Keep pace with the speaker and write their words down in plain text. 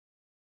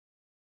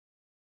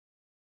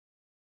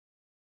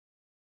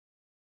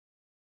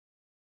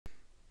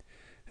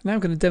Now I'm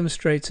going to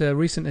demonstrate a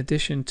recent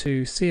addition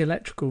to See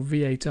Electrical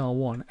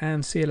V8R1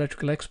 and See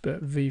Electrical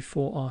Expert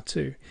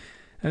V4R2.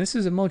 And this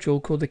is a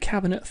module called the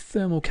Cabinet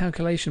Thermal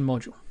Calculation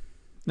module.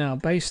 Now,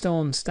 based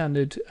on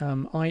standard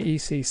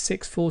IEC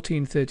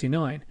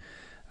 61439,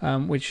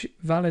 which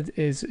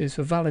is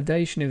for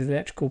validation of the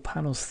electrical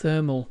panel's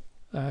thermal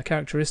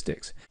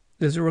characteristics.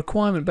 There's a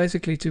requirement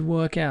basically to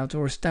work out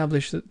or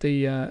establish that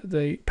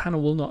the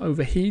panel will not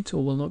overheat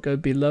or will not go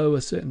below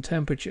a certain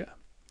temperature.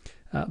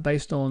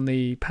 Based on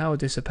the power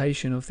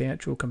dissipation of the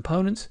actual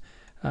components,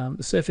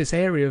 the surface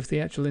area of the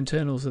actual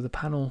internals of the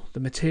panel, the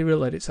material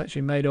that it's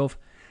actually made of,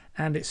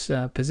 and its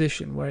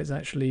position where it's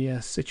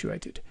actually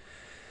situated.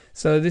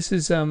 So this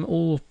is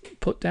all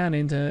put down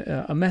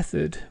into a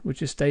method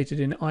which is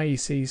stated in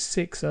IEC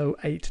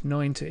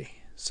 60890.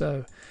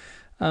 So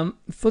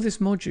for this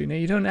module, now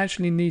you don't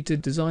actually need to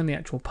design the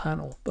actual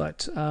panel,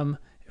 but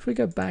if we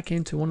go back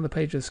into one of the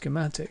pages of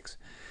schematics,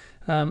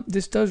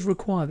 this does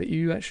require that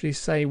you actually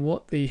say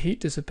what the heat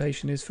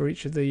dissipation is for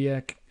each of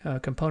the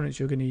components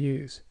you're going to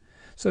use.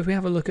 So if we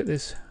have a look at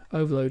this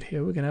overload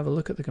here, we're going to have a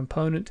look at the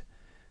component,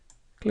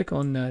 click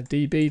on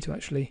DB to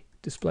actually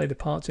display the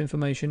parts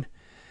information,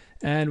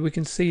 and we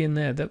can see in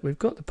there that we've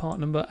got the part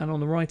number, and on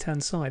the right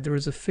hand side there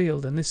is a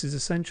field, and this is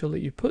essential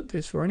that you put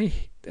this for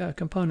any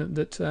component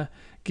that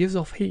gives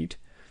off heat,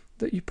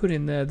 that you put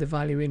in there the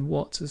value in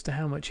watts as to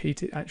how much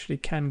heat it actually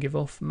can give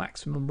off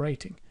maximum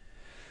rating.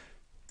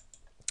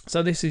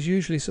 So this is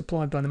usually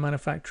supplied by the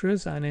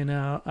manufacturers, and in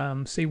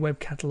our C web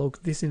catalog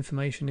this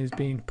information is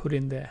being put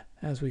in there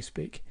as we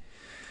speak.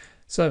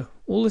 So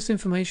all this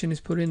information is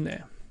put in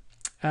there.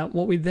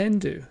 What we then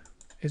do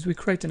is we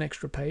create an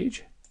extra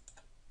page.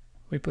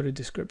 We put a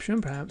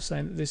description, perhaps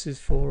saying that this is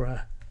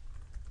for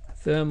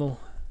thermal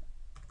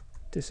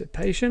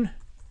dissipation,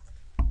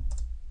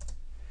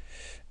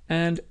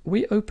 and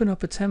we open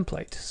up a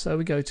template. So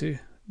we go to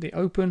the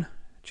open,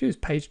 choose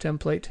page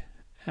template,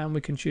 and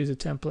we can choose a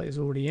template that's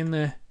already in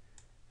there,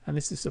 and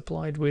this is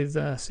supplied with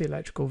See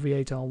Electrical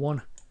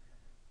V8R1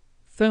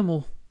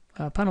 thermal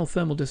panel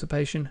thermal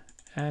dissipation,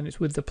 and it's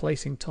with the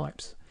placing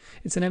types.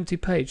 It's an empty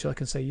page, so I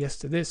can say yes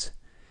to this,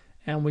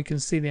 and we can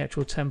see the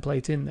actual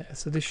template in there.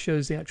 So this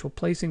shows the actual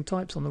placing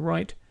types on the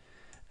right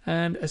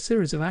and a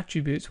series of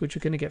attributes which are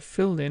going to get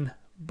filled in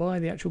by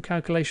the actual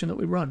calculation that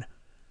we run.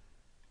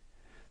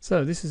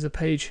 So this is a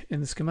page in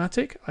the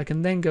schematic. I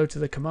can then go to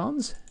the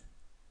commands,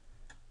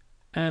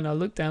 and I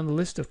look down the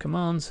list of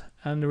commands,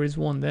 and there is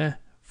one there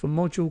for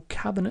module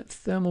cabinet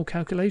thermal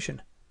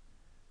calculation.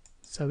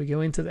 So we go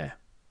into there,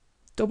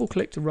 double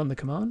click to run the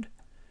command.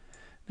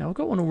 Now I've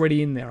got one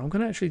already in there. I'm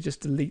going to actually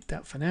just delete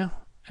that for now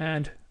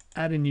and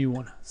add a new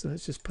one. So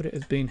let's just put it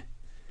as being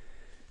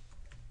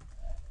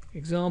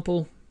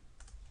example,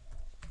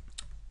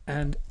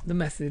 and the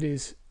method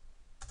is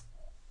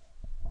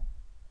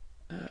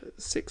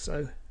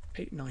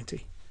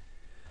 60890.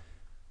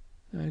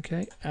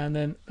 Okay, and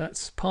then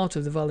that's part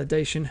of the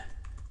validation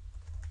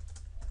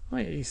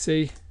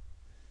IEC,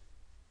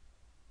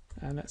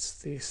 and that's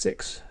the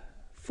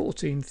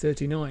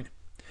 61439.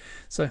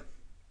 So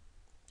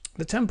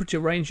the temperature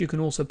range you can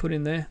also put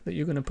in there that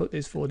you're going to put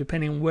this for,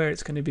 depending on where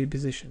it's going to be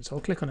positioned. So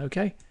I'll click on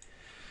OK,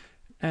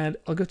 and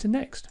I'll go to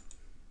next.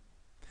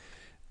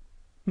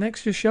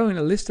 Next, you're showing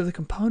a list of the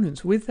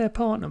components with their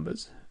part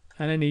numbers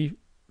and any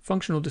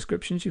functional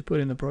descriptions you put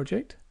in the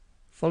project,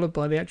 followed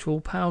by the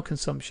actual power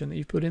consumption that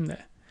you've put in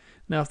there.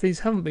 Now if these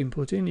haven't been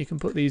put in, you can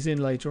put these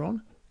in later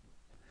on.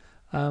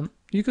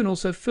 You can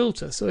also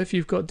filter, so if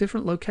you've got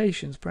different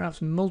locations,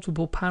 perhaps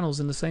multiple panels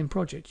in the same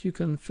project, you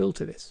can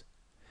filter this.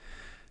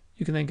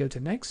 You can then go to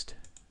next,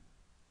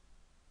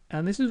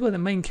 and this is where the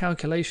main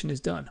calculation is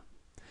done.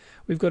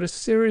 We've got a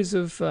series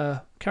of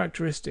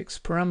characteristics,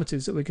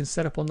 parameters that we can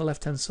set up on the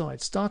left hand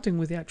side, starting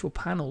with the actual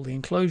panel, the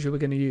enclosure we're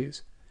going to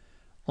use.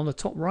 On the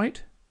top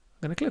right,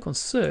 I'm going to click on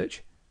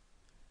search,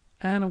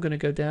 and I'm going to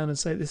go down and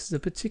say this is a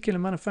particular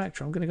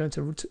manufacturer. I'm going to go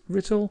into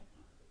Rittal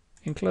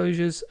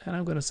enclosures, and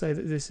I'm going to say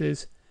that this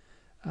is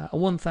a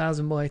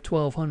 1000 by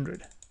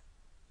 1200.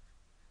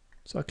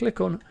 So I click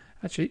on,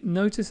 actually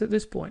notice at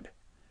this point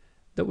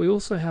that we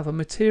also have a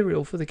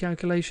material for the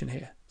calculation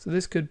here. So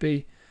this could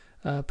be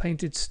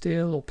painted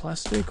steel or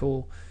plastic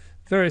or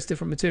various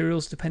different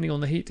materials depending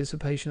on the heat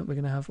dissipation that we're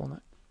going to have on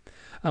that.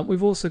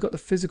 We've also got the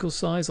physical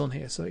size on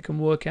here, so it can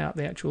work out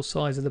the actual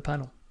size of the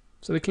panel.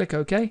 So we click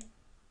OK.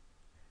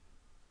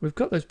 We've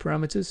got those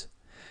parameters.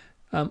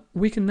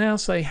 We can now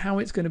say how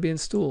it's going to be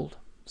installed.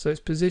 So it's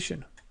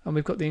position, and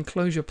we've got the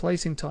enclosure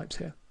placing types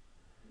here.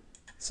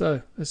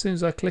 So as soon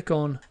as I click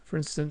on, for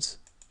instance,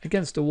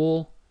 against a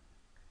wall,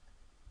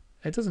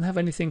 it doesn't have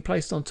anything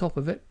placed on top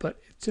of it,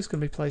 but it's just going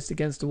to be placed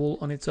against the wall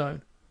on its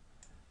own.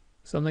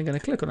 So I'm then going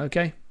to click on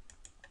OK,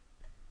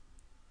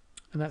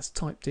 and that's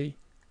type D.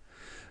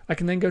 I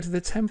can then go to the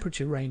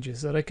temperature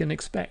ranges that I can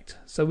expect.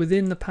 So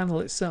within the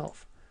panel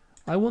itself,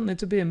 I want there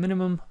to be a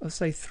minimum of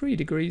say 3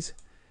 degrees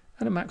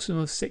and a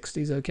maximum of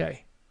 60 is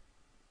okay.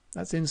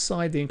 That's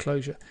inside the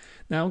enclosure.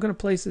 Now I'm going to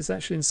place this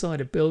actually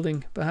inside a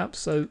building perhaps,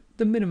 so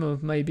the minimum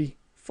of maybe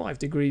 5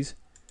 degrees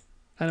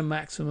and a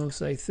maximum of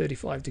say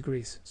 35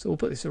 degrees. So we'll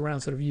put this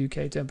around sort of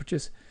UK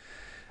temperatures.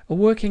 A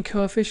working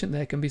coefficient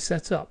there can be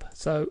set up.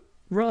 So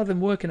rather than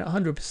working at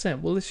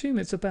 100%, we'll assume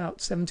it's about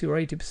 70 or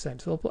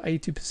 80%. So I'll put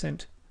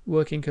 80%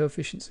 working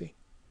coefficiency.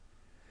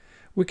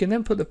 We can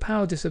then put the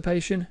power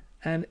dissipation,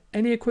 and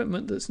any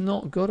equipment that's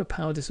not got a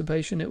power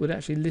dissipation, it would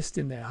actually list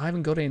in there. I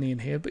haven't got any in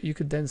here, but you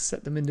could then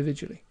set them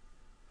individually.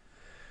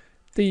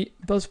 The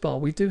buzz bar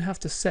we do have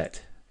to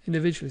set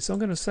individually. So I'm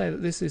going to say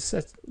that this is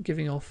set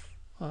giving off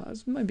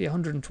maybe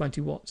 120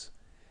 watts.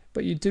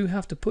 But you do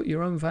have to put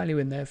your own value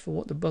in there for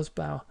what the buzz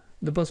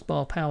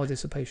bar power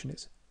dissipation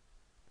is.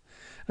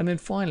 And then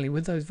finally,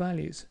 with those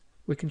values,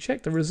 we can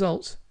check the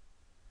results,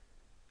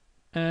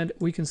 and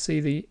we can see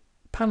the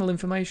panel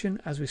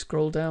information. As we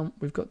scroll down,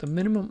 we've got the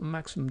minimum and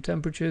maximum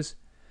temperatures.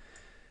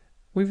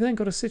 We've then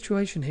got a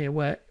situation here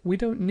where we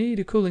don't need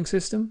a cooling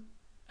system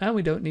and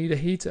we don't need a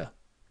heater.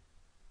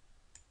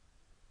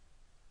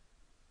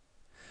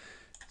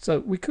 So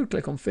we could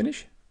click on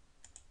finish,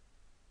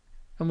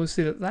 and we'll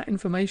see that that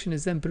information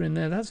is then put in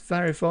there. That's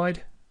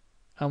verified,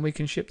 and we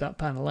can ship that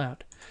panel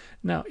out.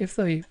 Now if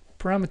the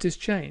parameters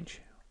change,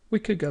 we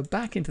could go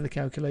back into the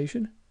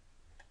calculation,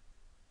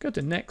 go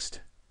to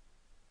next,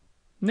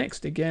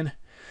 next again,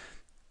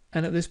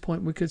 and at this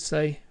point we could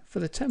say for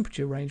the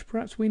temperature range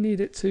perhaps we need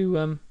it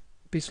to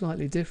be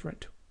slightly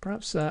different.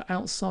 Perhaps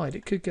outside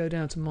it could go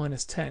down to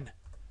 -10,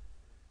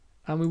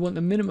 and we want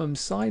the minimum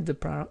side the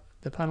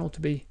panel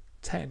to be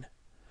 10,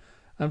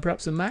 and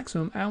perhaps the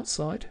maximum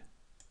outside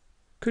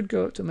could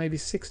go up to maybe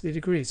 60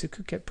 degrees. It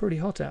could get pretty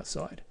hot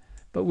outside,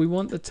 but we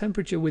want the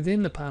temperature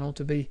within the panel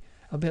to be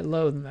a bit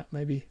lower than that,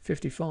 maybe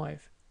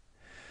 55.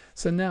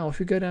 So now if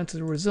we go down to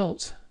the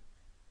results,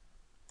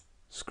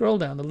 scroll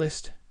down the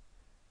list,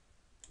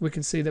 we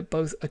can see that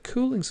both a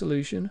cooling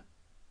solution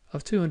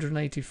of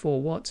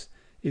 284 watts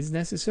is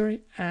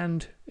necessary,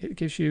 and it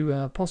gives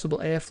you possible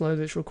airflow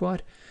that's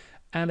required,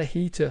 and a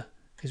heater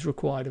is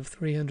required of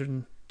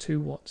 302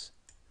 watts.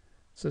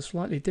 So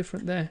slightly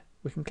different there.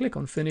 We can click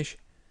on finish,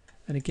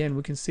 and again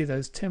we can see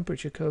those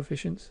temperature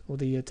coefficients, or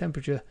the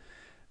temperature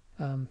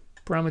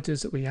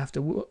parameters that we have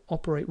to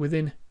operate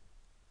within,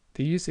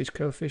 the usage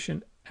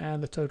coefficient,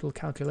 and the total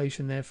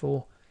calculation there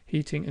for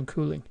heating and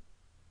cooling.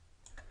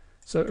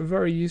 So a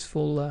very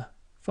useful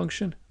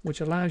function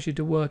which allows you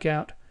to work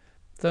out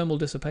thermal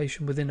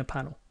dissipation within a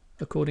panel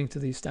according to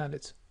these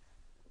standards.